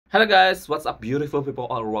Hello guys, what's up beautiful people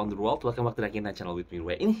all around the world? Welcome back to the channel with me,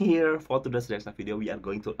 Ray. In here, for today's reaction video, we are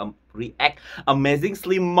going to react amazing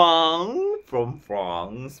Slimane from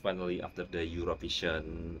France. Finally, after the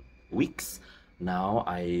Eurovision weeks, now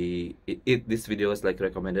this video is like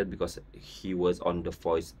recommended because he was on The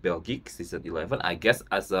Voice Belgique season 11. I guess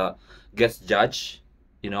as a guest judge,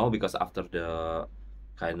 because after the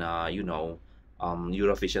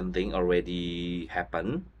Eurovision thing already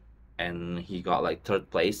happened and he got like third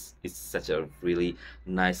place. It's such a really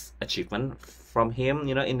nice achievement from him,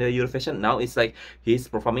 in the Eurovision. Now it's like he's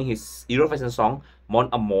performing his Eurovision song Mon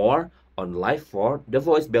Amour on live for The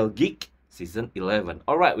Voice Belgique season 11.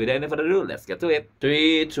 All right, without any further ado, let's get to it.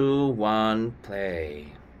 3, 2, 1, play.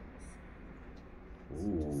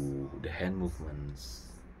 Ooh, the hand movements,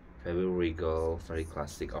 very regal, very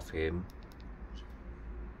classic of him.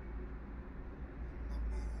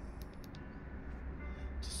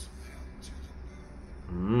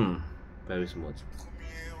 Very smooth.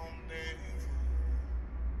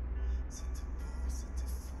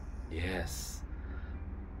 Yes.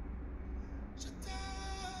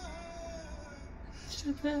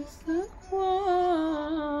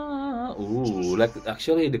 Ooh, like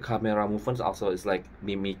actually the camera movements also is like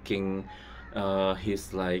mimicking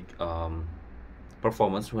his like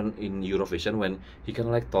performance when in Eurovision, when he kind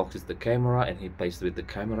of like talks with the camera and he plays with the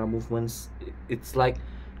camera movements. It's like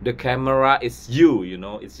the camera is you,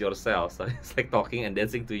 it's yourself. So it's like talking and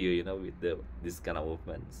dancing to you, with this kind of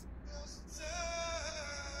movements.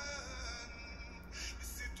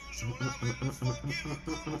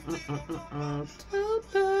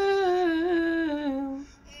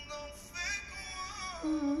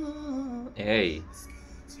 Hey,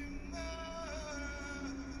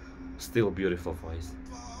 still beautiful voice.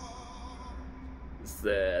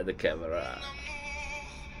 The camera.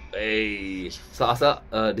 Hey, so Asa,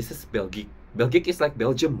 this is Belgique. Belgique is like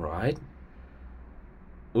Belgium, right?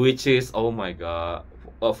 Which is, oh my god,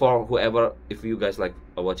 for whoever, if you guys like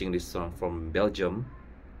are watching this song from Belgium,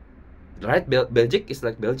 right? Belgique is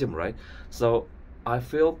like Belgium, right? So I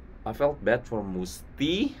felt bad for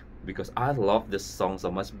Musti because I love this song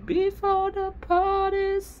so much. Before the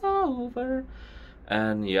party's over,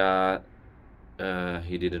 and yeah,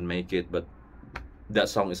 he didn't make it, but that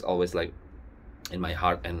song is always like in my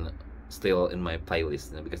heart and still in my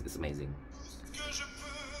playlist, because it's amazing.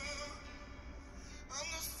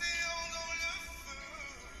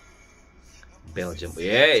 Belgium,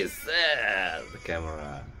 yes, the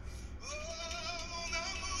camera.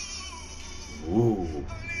 Ooh,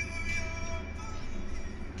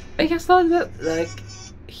 I guess that like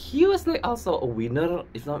he was like also a winner,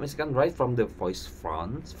 if not mistaken, right, from The Voice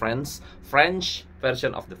French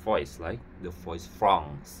version of The Voice, like The Voice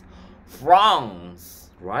France,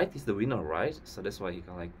 right? He's the winner, right? So that's why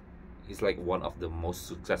he's like one of the most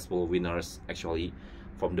successful winners actually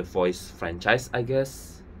from The Voice franchise, I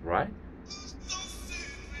guess, right?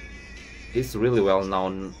 He's really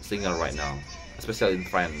well-known singer right now, especially in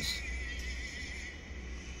France.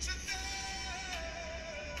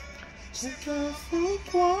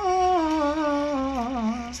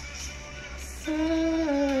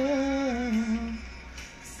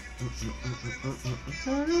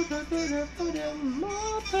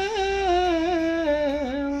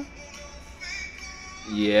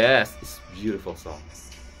 Yes, it's a beautiful song.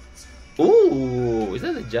 Ooh, is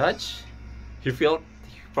that a judge? He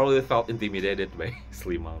probably felt intimidated by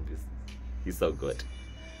Slimane. He's so good.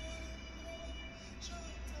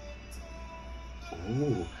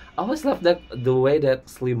 Ooh, I always love that the way that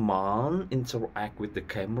Slimane interact with the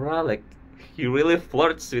camera. Like he really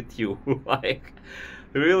flirts with you. Like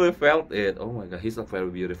really felt it. Oh my god, he's a very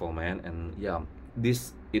beautiful man. And yeah,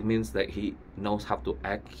 it means that he knows how to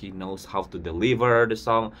act. He knows how to deliver the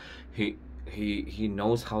song. He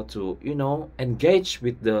knows how to engage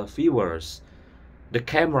with the viewers. The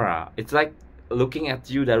camera, it's like looking at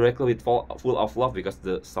you directly with full of love, because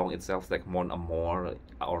the song itself is like Mon Amour,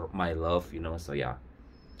 or my love, so yeah,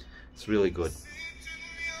 it's really good.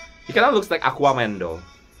 He kind of looks like Aquaman though.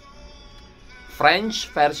 French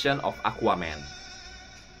version of Aquaman.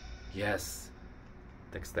 Yes.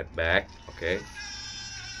 Take a step back. Okay.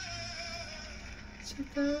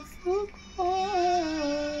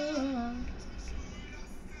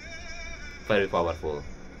 Very powerful.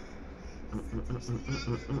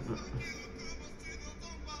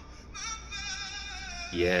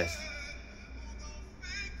 Yes.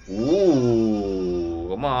 Ooh,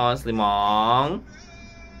 come on, Slimane.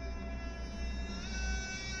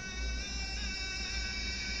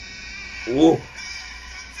 Ooh.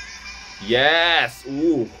 Yes.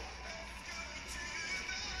 Ooh.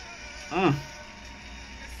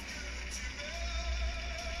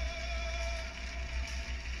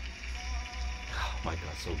 my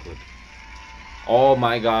god, so good. Oh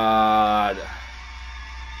my god.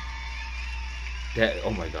 That,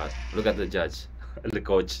 oh my god. Look at the judge. The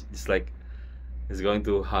coach. It's like he's going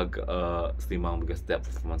to hug Slimane because that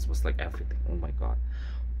performance was like everything. Oh my god.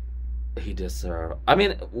 He deserve. I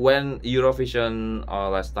mean, when Eurovision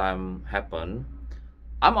last time happened,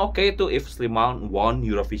 I'm okay too if Slimane won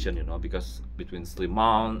Eurovision, you know, because between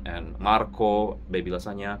Slimane and Marco, Baby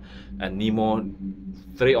Lasagna, and Nemo,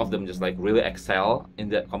 three of them just like really excel in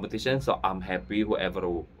that competition. So I'm happy whoever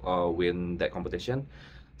win that competition.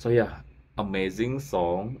 So yeah, amazing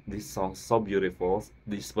song. This song so beautiful.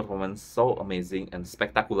 This performance so amazing and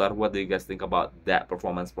spectacular. What do you guys think about that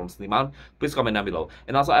performance from Slimane? Please comment down below.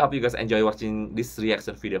 And also I hope you guys enjoy watching this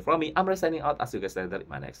reaction video from me. I'm signing out. I'll see you guys later in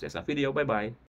my next reaction video. Bye bye.